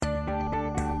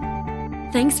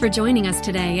Thanks for joining us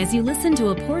today as you listen to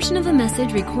a portion of a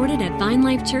message recorded at Vine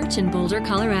Life Church in Boulder,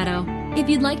 Colorado. If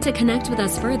you'd like to connect with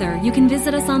us further, you can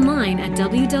visit us online at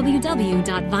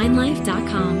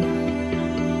www.vinelife.com.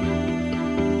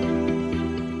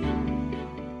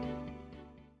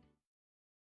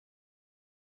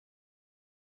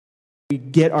 We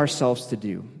get ourselves to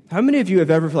do. How many of you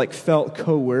have ever felt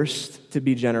coerced to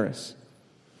be generous?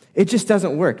 It just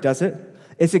doesn't work, does it?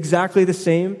 It's exactly the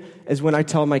same as when I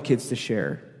tell my kids to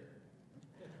share.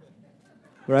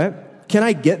 Right? Can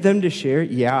I get them to share?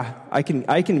 Yeah, I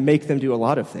can make them do a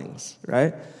lot of things,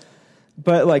 right?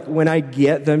 But when I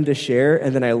get them to share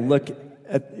and then I look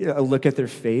at their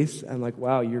face, I'm like,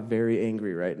 wow, you're very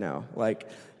angry right now.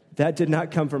 That did not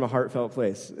come from a heartfelt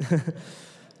place.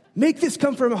 Make this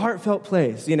come from a heartfelt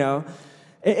place,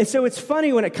 And so it's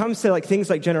funny when it comes to things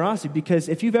like generosity, because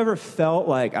if you've ever felt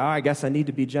I guess I need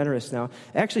to be generous now, it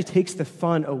actually takes the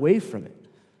fun away from it,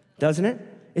 doesn't it?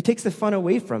 It takes the fun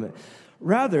away from it.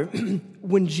 Rather,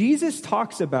 when Jesus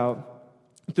talks about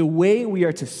the way we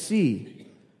are to see,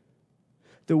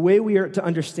 the way we are to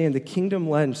understand the kingdom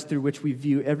lens through which we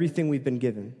view everything we've been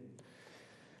given,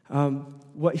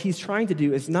 what he's trying to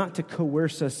do is not to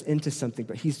coerce us into something,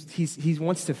 but he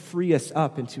wants to free us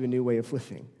up into a new way of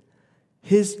living.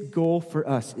 His goal for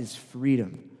us is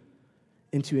freedom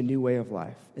into a new way of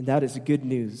life. And that is good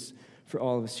news for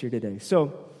all of us here today.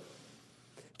 So,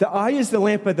 the eye is the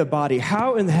lamp of the body.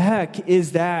 How in the heck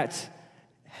is that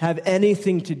have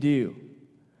anything to do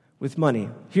with money?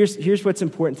 Here's what's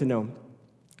important to know.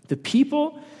 The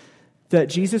people that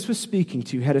Jesus was speaking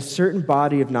to had a certain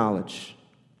body of knowledge.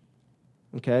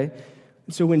 Okay?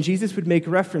 So when Jesus would make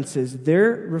references,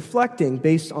 they're reflecting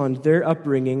based on their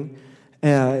upbringing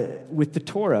with the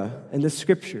Torah and the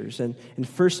Scriptures and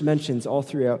first mentions all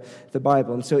throughout the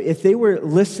Bible. And so if they were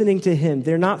listening to him,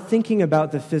 they're not thinking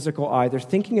about the physical eye. They're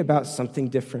thinking about something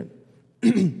different.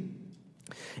 And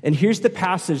here's the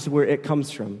passage where it comes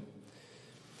from.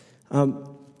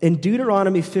 In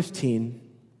Deuteronomy 15,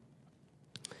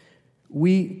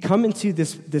 we come into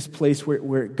this place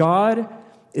where God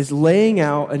is laying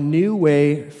out a new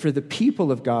way for the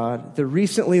people of God, the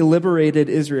recently liberated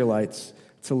Israelites,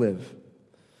 to live.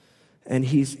 And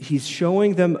he's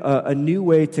showing them a new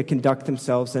way to conduct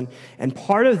themselves. And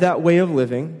part of that way of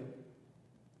living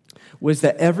was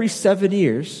that every 7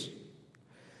 years,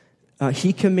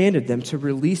 he commanded them to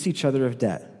release each other of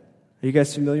debt. Are you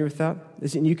guys familiar with that?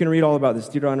 And you can read all about this,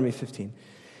 Deuteronomy 15.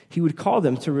 He would call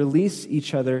them to release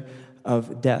each other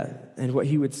of debt. And what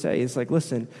he would say is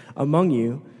listen, among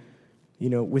you,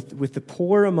 with the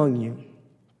poor among you,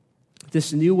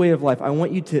 this new way of life, I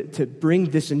want you to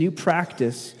bring this new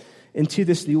practice into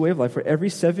this new way of life where every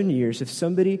 7 years, if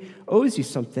somebody owes you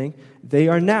something, they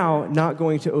are now not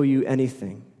going to owe you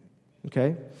anything,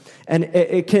 okay? And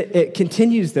it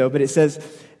continues, though, but it says,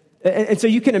 and so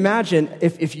you can imagine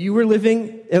if you were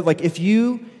living,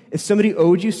 if somebody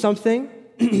owed you something,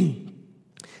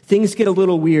 things get a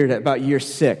little weird about year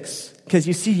 6, because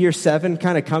you see year 7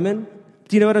 kind of coming.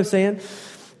 Do you know what I'm saying?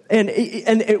 And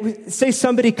say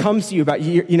somebody comes to you about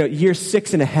year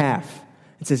 6 and a half.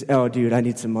 It says, oh, dude, I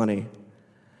need some money.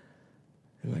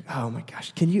 I'm like, oh my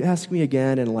gosh, can you ask me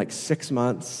again in 6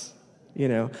 months?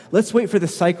 Let's wait for the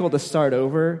cycle to start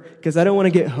over because I don't want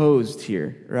to get hosed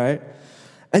here, right?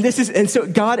 And so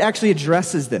God actually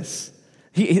addresses this.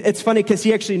 It's funny because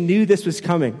he actually knew this was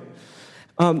coming.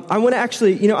 I want to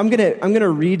actually, I'm gonna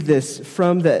read this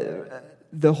from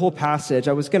the whole passage.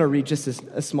 I was gonna read just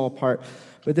a small part,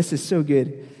 but this is so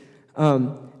good.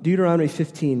 Deuteronomy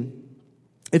 15.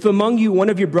 If among you one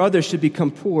of your brothers should become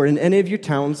poor in any of your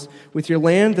towns with your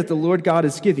land that the Lord God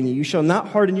is giving you, you shall not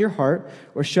harden your heart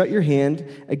or shut your hand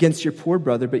against your poor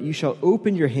brother, but you shall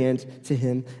open your hand to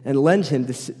him and lend him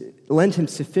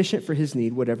sufficient for his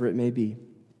need, whatever it may be.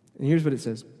 And here's what it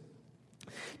says.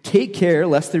 Take care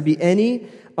lest there be any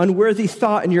unworthy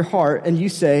thought in your heart, and you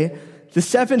say, the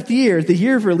 7th year, the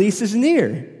year of release is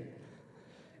near.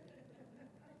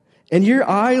 And your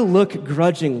eye look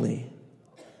grudgingly.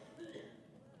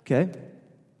 Okay?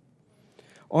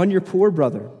 On your poor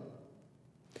brother,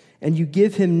 and you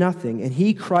give him nothing, and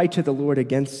he cry to the Lord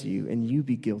against you, and you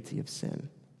be guilty of sin.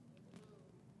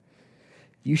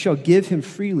 You shall give him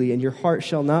freely, and your heart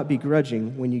shall not be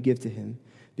grudging when you give to him,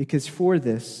 because for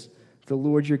this the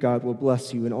Lord your God will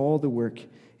bless you in all the work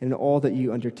and in all that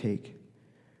you undertake.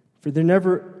 For there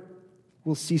never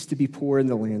will cease to be poor in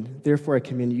the land. Therefore I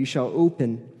command you, you shall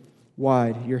open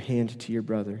wide your hand to your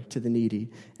brother, to the needy,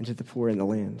 and to the poor in the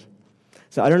land.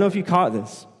 So I don't know if you caught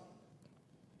this,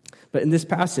 but in this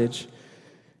passage,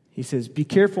 he says, be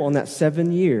careful on that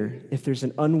 7th year if there's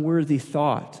an unworthy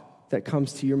thought that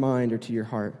comes to your mind or to your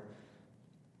heart.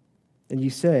 And you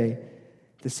say,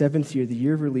 the seventh year, the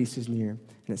year of release is near.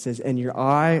 And it says, and your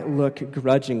eye look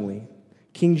grudgingly.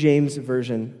 King James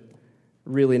Version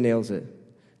really nails it. It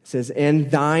says, and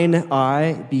thine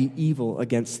eye be evil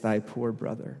against thy poor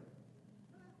brother.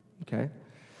 Okay?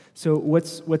 So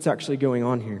what's actually going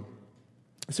on here?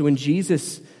 So when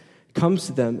Jesus comes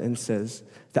to them and says,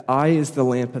 the eye is the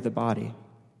lamp of the body.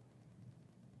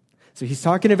 So he's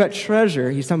talking about treasure.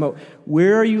 He's talking about,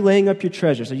 where are you laying up your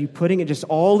treasures? Are you putting it just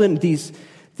all in these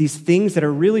things that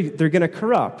are really, they're going to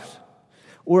corrupt?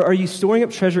 Or are you storing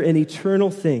up treasure in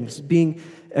eternal things, being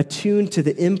attuned to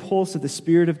the impulse of the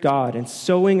Spirit of God and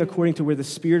sowing according to where the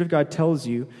Spirit of God tells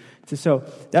you to sow?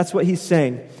 That's what he's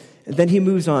saying. And then he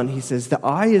moves on. He says, the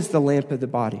eye is the lamp of the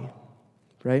body,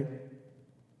 right?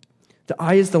 The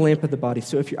eye is the lamp of the body.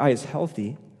 So if your eye is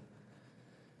healthy,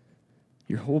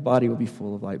 your whole body will be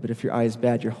full of light. But if your eye is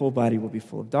bad, your whole body will be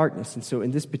full of darkness. And so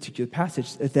in this particular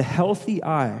passage, the healthy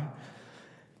eye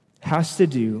has to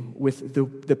do with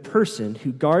the person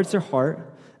who guards their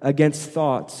heart against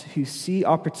thoughts, who see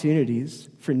opportunities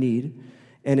for need,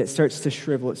 and it starts to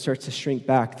shrivel, it starts to shrink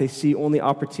back. They see only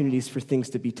opportunities for things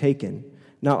to be taken,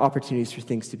 not opportunities for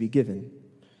things to be given.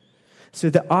 So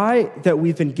the eye that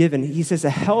we've been given, he says a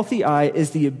healthy eye is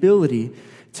the ability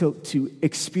to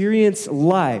experience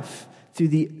life through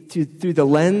the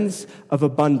lens of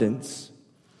abundance.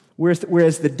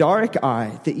 Whereas the dark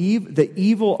eye, the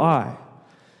evil eye,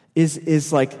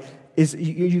 is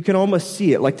you can almost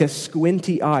see it like this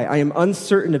squinty eye. I am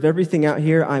uncertain of everything out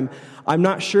here. I'm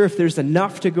not sure if there's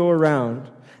enough to go around.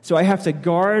 So I have to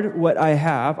guard what I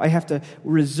have. I have to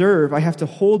reserve. I have to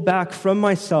hold back from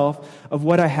myself of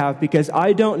what I have because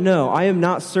I don't know. I am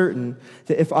not certain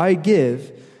that if I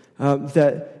give,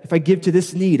 to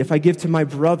this need, if I give to my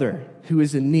brother who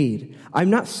is in need,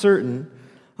 I'm not certain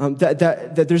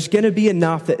that there's going to be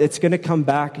enough that it's going to come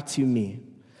back to me.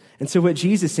 And so what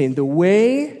Jesus is saying, the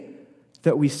way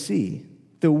that we see,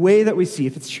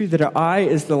 if it's true that our eye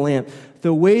is the lamp,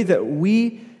 the way that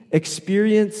we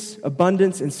experience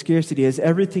abundance and scarcity has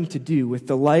everything to do with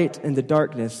the light and the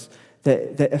darkness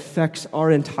that affects our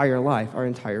entire life, our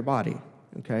entire body,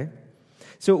 okay?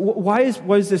 So why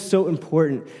is this so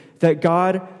important that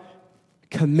God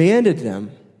commanded them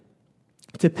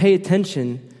to pay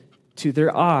attention to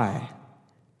their eye?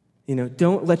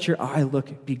 Don't let your eye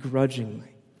look begrudgingly.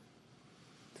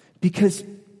 Because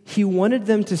he wanted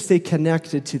them to stay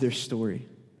connected to their story.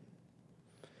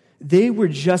 They were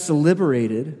just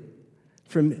liberated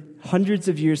from hundreds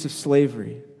of years of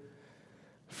slavery,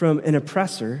 from an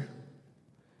oppressor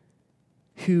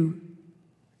who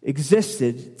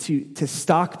existed to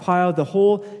stockpile. The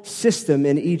whole system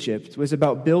in Egypt was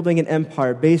about building an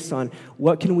empire based on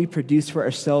what can we produce for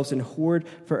ourselves and hoard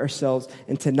for ourselves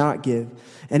and to not give.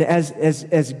 And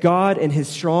as God in his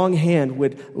strong hand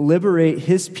would liberate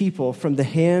his people from the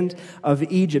hand of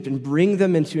Egypt and bring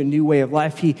them into a new way of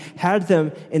life, he had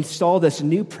them install this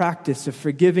new practice of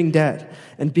forgiving debt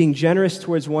and being generous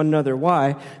towards one another.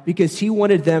 Why? Because he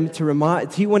wanted them to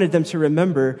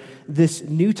remember this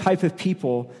new type of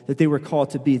people that they were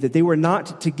called to be, that they were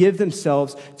not to give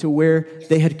themselves to where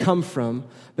they had come from,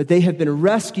 but they have been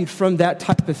rescued from that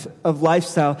type of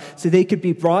lifestyle so they could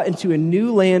be brought into a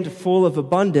new land full of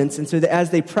abundance. And so that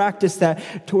as they practiced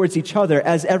that towards each other,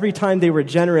 as every time they were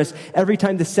generous, every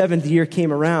time the seventh year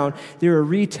came around, they were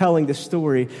retelling the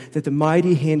story that the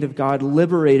mighty hand of God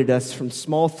liberated us from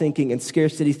small thinking and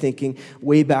scarcity thinking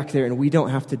way back there, and we don't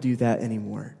have to do that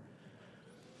anymore.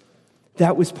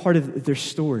 That was part of their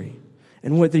story.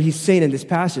 And what he's saying in this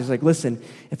passage is like, listen,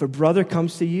 if a brother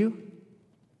comes to you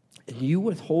and you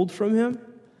withhold from him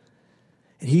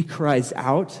and he cries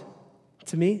out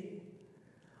to me,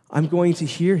 I'm going to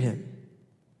hear him.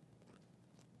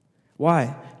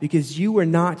 Why? Because you were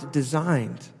not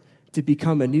designed to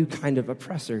become a new kind of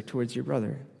oppressor towards your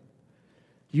brother.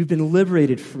 You've been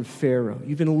liberated from Pharaoh.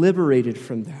 You've been liberated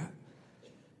from that.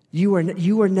 You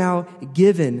are now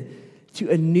given to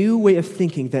a new way of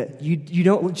thinking that you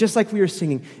don't, just like we were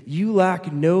singing, you lack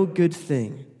no good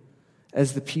thing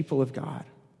as the people of God.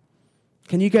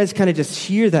 Can you guys kind of just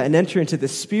hear that and enter into the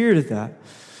spirit of that?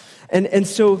 And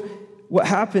so what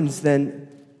happens then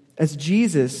as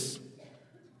Jesus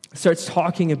starts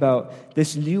talking about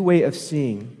this new way of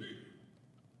seeing,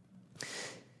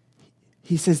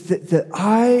 he says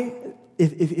that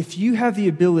if you have the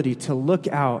ability to look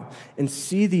out and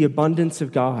see the abundance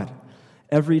of God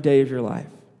every day of your life,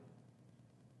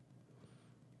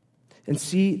 and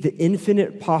see the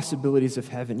infinite possibilities of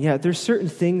heaven. Yeah, there's certain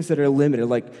things that are limited,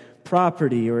 like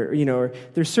property, or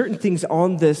there's certain things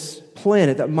on this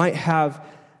planet that might have,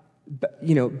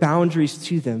 boundaries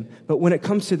to them. But when it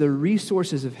comes to the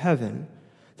resources of heaven,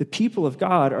 The people of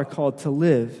God are called to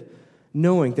live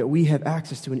knowing that we have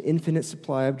access to an infinite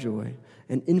supply of joy,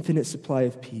 an infinite supply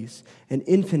of peace, an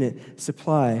infinite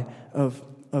supply of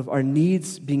our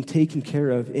needs being taken care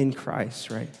of in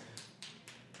Christ, right?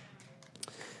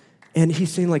 And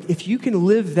he's saying, like, if you can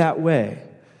live that way,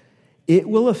 it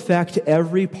will affect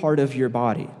every part of your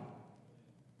body.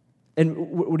 And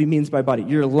what he means by body,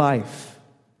 your life.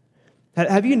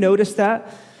 Have you noticed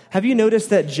that? Have you noticed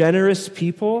that generous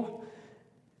people,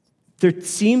 there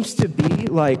seems to be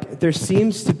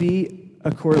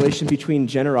a correlation between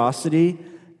generosity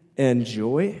and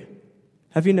joy?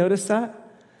 Have you noticed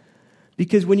that?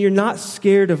 Because when you're not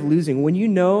scared of losing, when you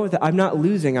know that I'm not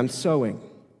losing, I'm sowing.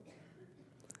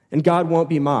 And God won't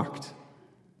be mocked.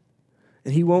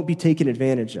 And he won't be taken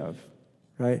advantage of,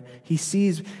 right? He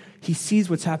sees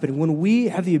what's happening. When we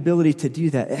have the ability to do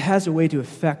that, it has a way to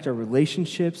affect our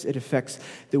relationships. It affects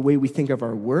the way we think of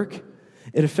our work.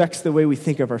 It affects the way we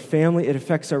think of our family. It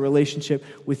affects our relationship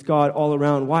with God all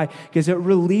around. Why? Because it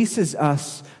releases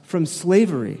us from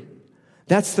slavery.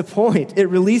 That's the point. It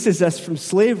releases us from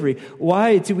slavery.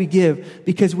 Why do we give?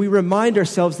 Because we remind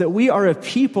ourselves that we are a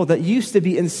people that used to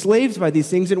be enslaved by these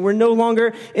things, and we're no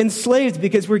longer enslaved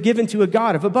because we're given to a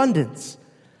God of abundance.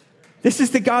 This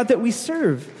is the God that we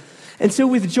serve. And so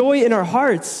with joy in our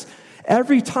hearts,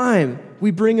 every time we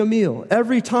bring a meal,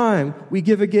 every time we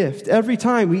give a gift, every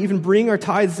time we even bring our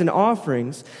tithes and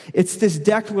offerings, it's this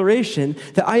declaration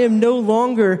that I am no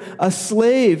longer a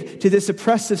slave to this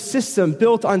oppressive system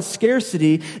built on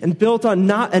scarcity and built on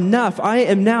not enough. I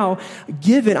am now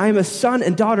given. I am a son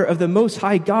and daughter of the Most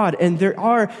High God, and there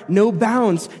are no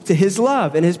bounds to his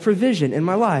love and his provision in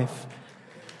my life.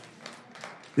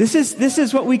 This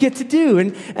is what we get to do.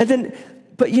 And then,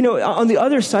 but you know, on the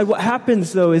other side, what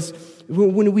happens though is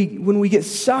when we get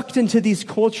sucked into these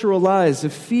cultural lies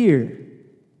of fear,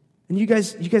 and you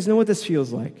guys know what this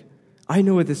feels like. I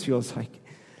know what this feels like.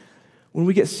 When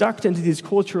we get sucked into these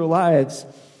cultural lies,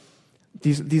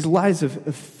 these lies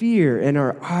of fear, and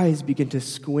our eyes begin to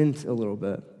squint a little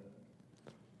bit.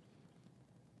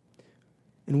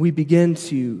 And we begin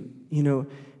to, you know,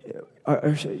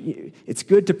 it's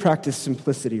good to practice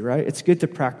simplicity, right? It's good to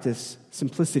practice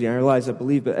simplicity in our lives, I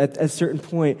believe, but at a certain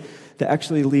point, that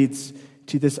actually leads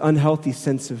to this unhealthy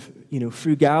sense of, you know,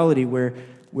 frugality, where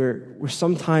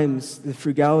sometimes the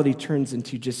frugality turns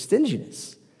into just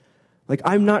stinginess. Like,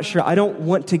 I'm not sure, I don't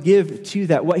want to give to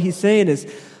that. What he's saying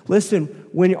is, listen,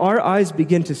 when our eyes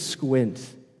begin to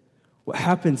squint, what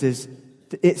happens is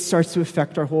it starts to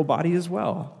affect our whole body as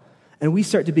well. And we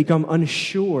start to become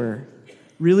unsure,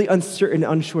 really uncertain,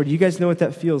 unsure. Do you guys know what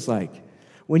that feels like?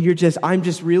 When I'm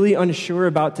just really unsure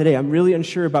about today. I'm really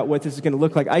unsure about what this is going to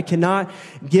look like. I cannot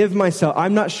give myself.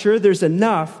 I'm not sure there's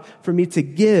enough for me to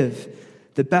give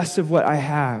the best of what I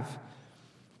have,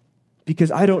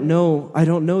 because I don't know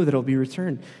that it'll be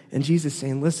returned. And Jesus is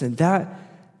saying, listen, that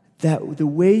the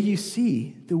way you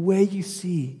see,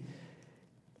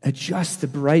 adjust the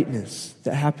brightness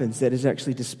that happens that is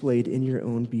actually displayed in your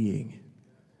own being.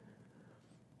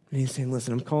 And he's saying,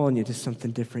 listen, I'm calling you to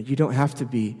something different. You don't have to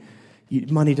be,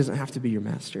 money doesn't have to be your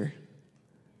master.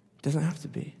 It doesn't have to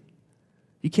be.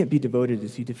 You can't be devoted to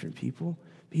two different people.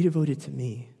 Be devoted to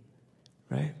me,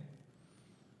 right?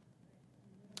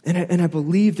 And I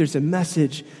believe there's a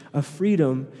message of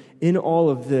freedom in all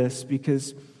of this,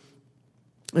 because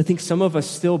I think some of us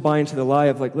still buy into the lie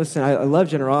of like, listen, I love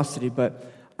generosity,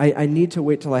 but I need to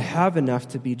wait till I have enough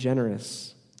to be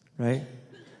generous, right?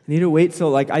 I need to wait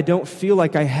till I don't feel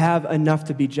like I have enough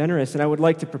to be generous. And I would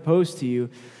like to propose to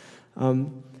you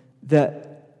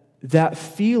that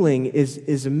feeling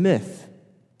is a myth,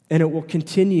 and it will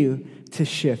continue to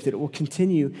shift. It will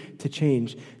continue to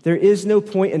change. There is no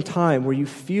point in time where you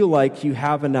feel like you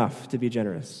have enough to be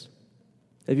generous.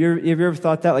 Have you ever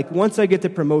thought that? Like, once I get the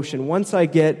promotion, once I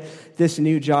get this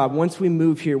new job, once we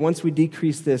move here, once we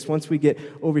decrease this, once we get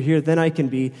over here, then I can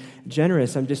be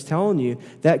generous. I'm just telling you,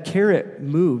 that carrot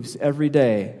moves every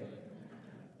day.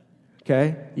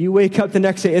 Okay? You wake up the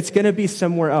next day, it's going to be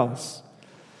somewhere else.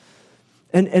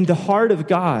 And the heart of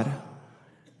God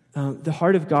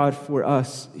for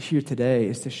us here today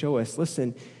is to show us,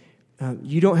 listen,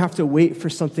 you don't have to wait for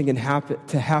something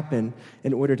to happen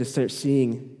in order to start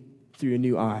seeing through a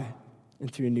new eye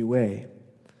and through a new way.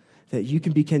 That you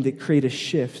can begin to create a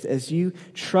shift as you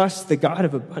trust the God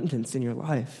of abundance in your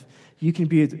life. You can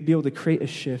be able to create a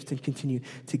shift and continue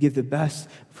to give the best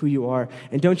of who you are.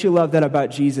 And don't you love that about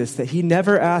Jesus, that he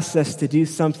never asks us to do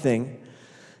something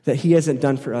that he hasn't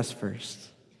done for us first.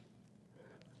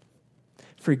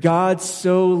 For God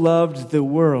so loved the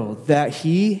world that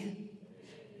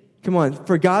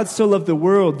for God so loved the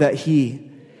world that he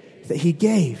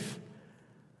gave.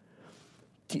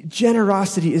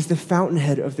 Generosity is the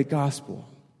fountainhead of the gospel.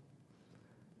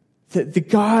 The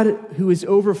God who is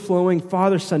overflowing,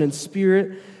 Father, Son, and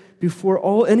Spirit,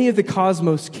 before any of the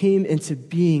cosmos came into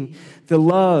being, the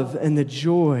love and the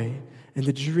joy and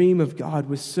the dream of God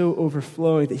was so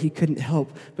overflowing that he couldn't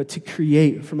help but to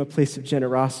create from a place of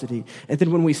generosity. And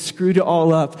then when we screwed it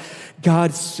all up,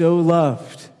 God so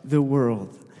loved the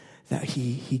world that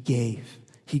he gave.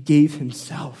 He gave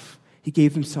himself. He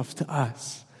gave himself to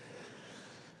us.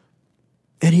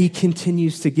 And he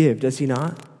continues to give, does he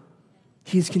not?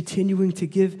 He's continuing to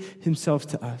give himself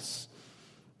to us.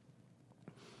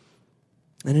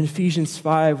 And in Ephesians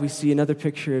 5, we see another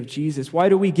picture of Jesus. Why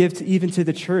do we give even to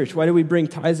the church? Why do we bring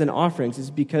tithes and offerings? Is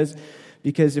it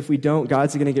because if we don't,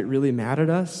 God's going to get really mad at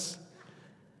us?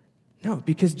 No,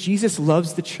 because Jesus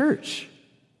loves the church.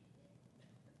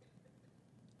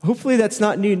 Hopefully that's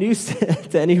not new news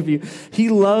to any of you. He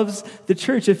loves the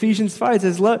church. Ephesians 5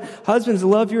 says, husbands,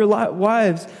 love your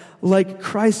wives like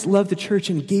Christ loved the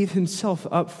church and gave himself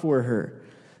up for her.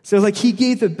 So like he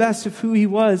gave the best of who he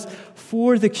was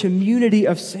for the community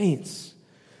of saints.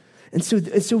 And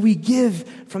so we give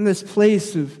from this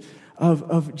place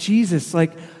of Jesus,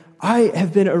 like, I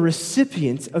have been a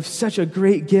recipient of such a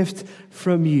great gift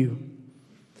from you.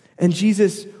 And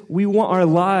Jesus, we want our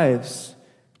lives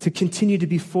to continue to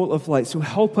be full of light. So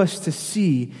help us to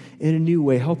see in a new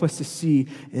way. Help us to see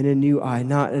in a new eye,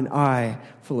 not an eye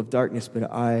full of darkness, but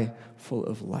an eye full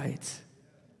of light.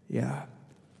 Yeah.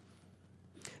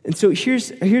 And so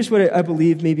here's what I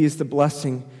believe maybe is the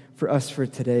blessing for us for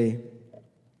today.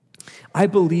 I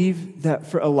believe that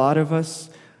for a lot of us,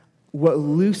 what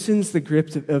loosens the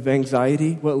grip of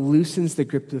anxiety, what loosens the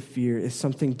grip of fear is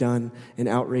something done in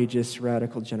outrageous,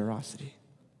 radical generosity.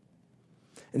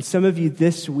 And some of you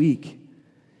this week,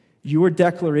 your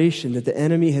declaration that the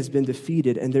enemy has been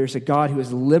defeated and there's a God who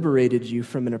has liberated you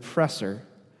from an oppressor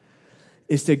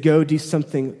is to go do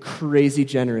something crazy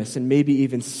generous and maybe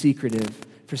even secretive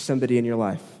for somebody in your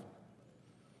life.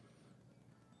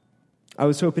 I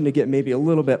was hoping to get maybe a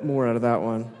little bit more out of that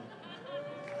one.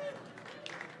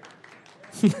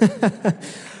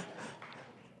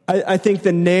 I think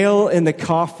the nail in the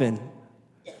coffin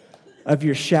of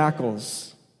your shackles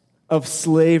of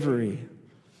slavery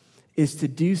is to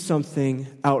do something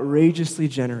outrageously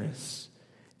generous.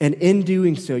 And in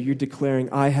doing so, you're declaring,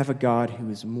 I have a God who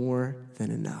is more than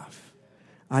enough.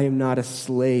 I am not a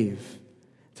slave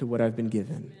to what I've been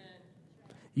given.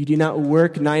 You do not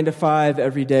work 9 to 5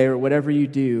 every day or whatever you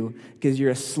do because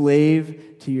you're a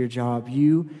slave to your job.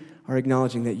 You are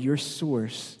acknowledging that your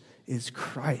source is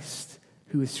Christ,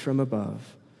 who is from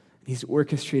above. He's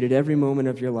orchestrated every moment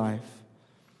of your life.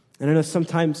 And I know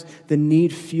sometimes the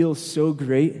need feels so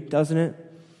great, doesn't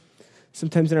it?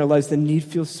 Sometimes in our lives, the need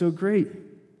feels so great.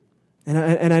 And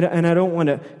I don't want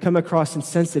to come across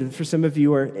insensitive for some of you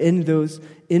who are in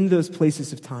those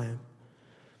places of time,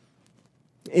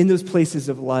 in those places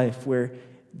of life where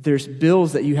there's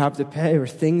bills that you have to pay or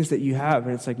things that you have,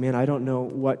 and it's like, man, I don't know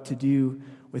what to do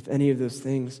with any of those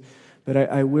things. But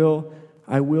I will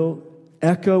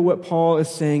echo what Paul is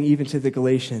saying even to the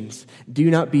Galatians. Do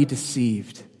not be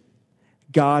deceived.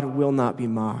 God will not be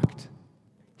mocked.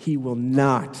 He will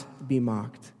not be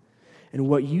mocked. And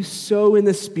what you sow in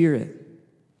the Spirit.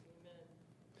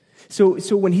 So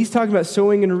when he's talking about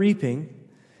sowing and reaping,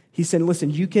 he said,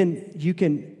 listen, you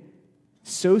can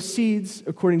sow seeds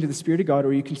according to the Spirit of God,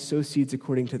 or you can sow seeds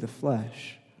according to the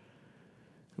flesh.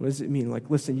 What does it mean? Like,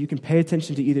 listen, you can pay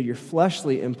attention to either your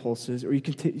fleshly impulses or you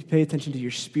can pay attention to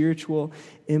your spiritual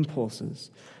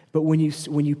impulses. But when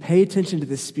you pay attention to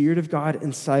the Spirit of God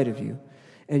inside of you,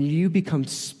 and you become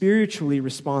spiritually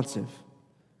responsive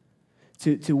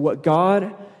to what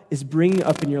God is bringing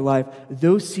up in your life,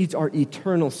 those seeds are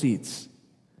eternal seeds.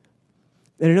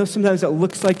 And I know sometimes it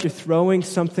looks like you're throwing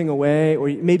something away, or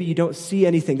maybe you don't see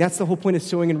anything. That's the whole point of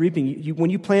sowing and reaping. When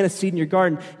you plant a seed in your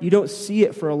garden, you don't see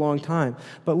it for a long time.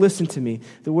 But listen to me.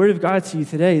 The word of God to you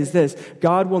today is this: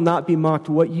 God will not be mocked.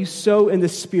 What you sow in the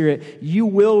Spirit, you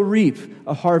will reap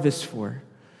a harvest for.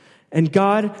 And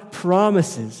God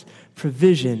promises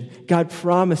provision. God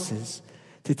promises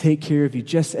to take care of you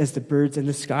just as the birds in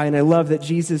the sky. And I love that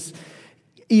Jesus,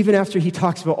 even after he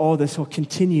talks about all this, he'll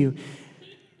continue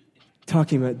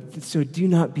talking about, so do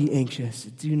not be anxious,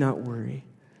 do not worry.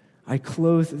 I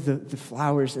clothe the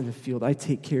flowers in the field. I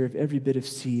take care of every bit of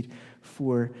seed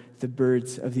for the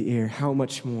birds of the air. How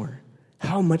much more?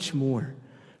 How much more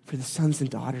for the sons and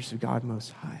daughters of God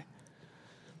Most High?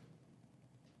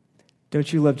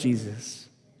 Don't you love Jesus?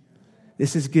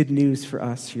 This is good news for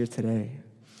us here today.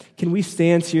 Can we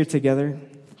stand here together?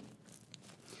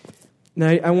 Now,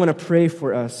 I want to pray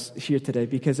for us here today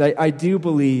because I do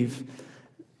believe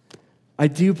I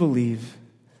do believe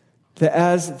that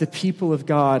as the people of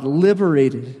God,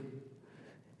 liberated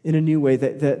in a new way,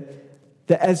 that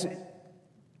as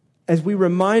we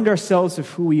remind ourselves of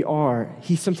who we are,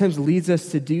 he sometimes leads us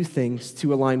to do things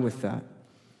to align with that.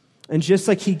 And just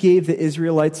like he gave the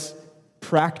Israelites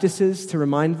practices to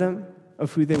remind them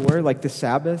of who they were, like the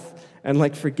Sabbath and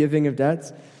like forgiving of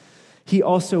debts, he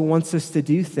also wants us to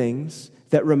do things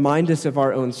that remind us of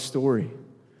our own story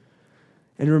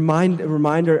and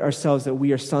remind ourselves that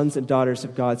we are sons and daughters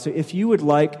of God. So if you would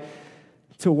like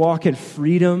to walk in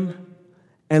freedom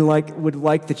and would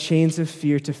like the chains of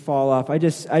fear to fall off, I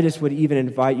just would even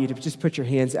invite you to just put your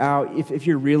hands out. If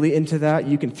you're really into that,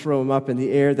 you can throw them up in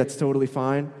the air. That's totally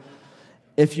fine.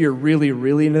 If you're really,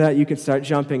 really into that, you can start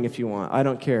jumping if you want. I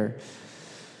don't care.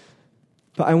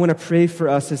 But I want to pray for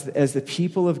us as the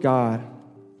people of God,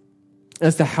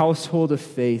 as the household of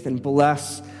faith, and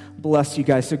bless you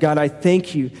guys. So God, I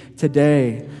thank you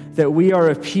today that we are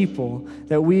a people,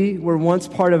 that we were once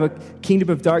part of a kingdom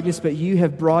of darkness, but you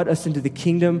have brought us into the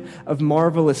kingdom of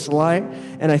marvelous light.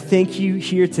 And I thank you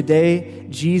here today,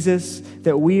 Jesus,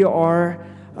 that we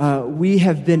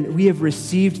have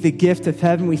received the gift of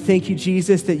heaven. We thank you,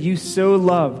 Jesus, that you so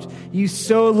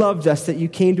loved us, that you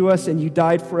came to us and you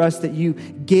died for us, that you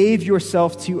gave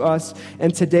yourself to us.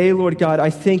 And today, Lord God, I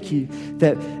thank you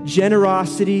that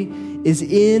generosity is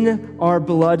in our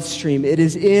bloodstream. It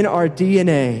is in our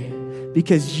DNA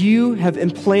because you have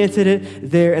implanted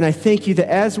it there. And I thank you that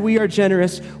as we are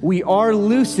generous, we are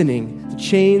loosening the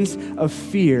chains of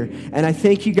fear. And I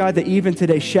thank you, God, that even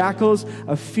today, shackles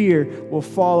of fear will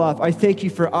fall off. I thank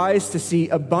you for eyes to see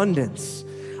abundance.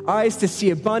 Eyes to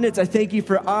see abundance. I thank you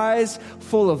for eyes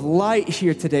full of light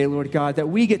here today, Lord God, that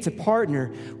we get to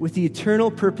partner with the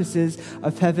eternal purposes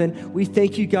of heaven. We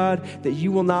thank you, God, that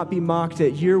you will not be mocked,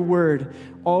 that your word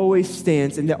always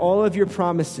stands, and that all of your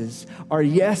promises are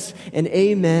yes and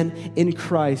amen in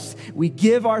Christ. We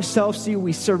give ourselves to you.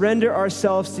 We surrender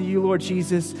ourselves to you, Lord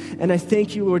Jesus. And I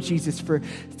thank you, Lord Jesus, for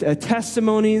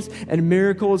testimonies and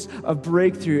miracles of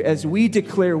breakthrough as we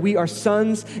declare we are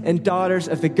sons and daughters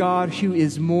of the God who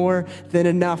is more than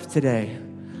enough today.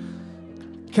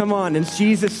 Come on, in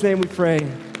Jesus' name we pray.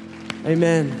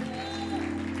 Amen.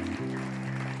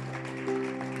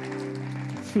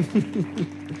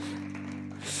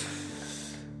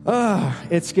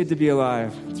 It's good to be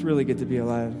alive. It's really good to be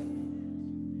alive.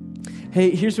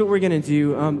 Hey, here's what we're going to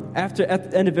do. At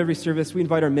the end of every service, we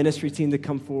invite our ministry team to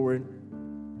come forward.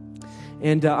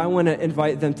 And I want to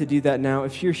invite them to do that now.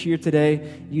 If you're here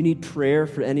today, you need prayer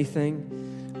for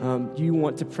anything, you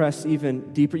want to press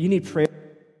even deeper, you need prayer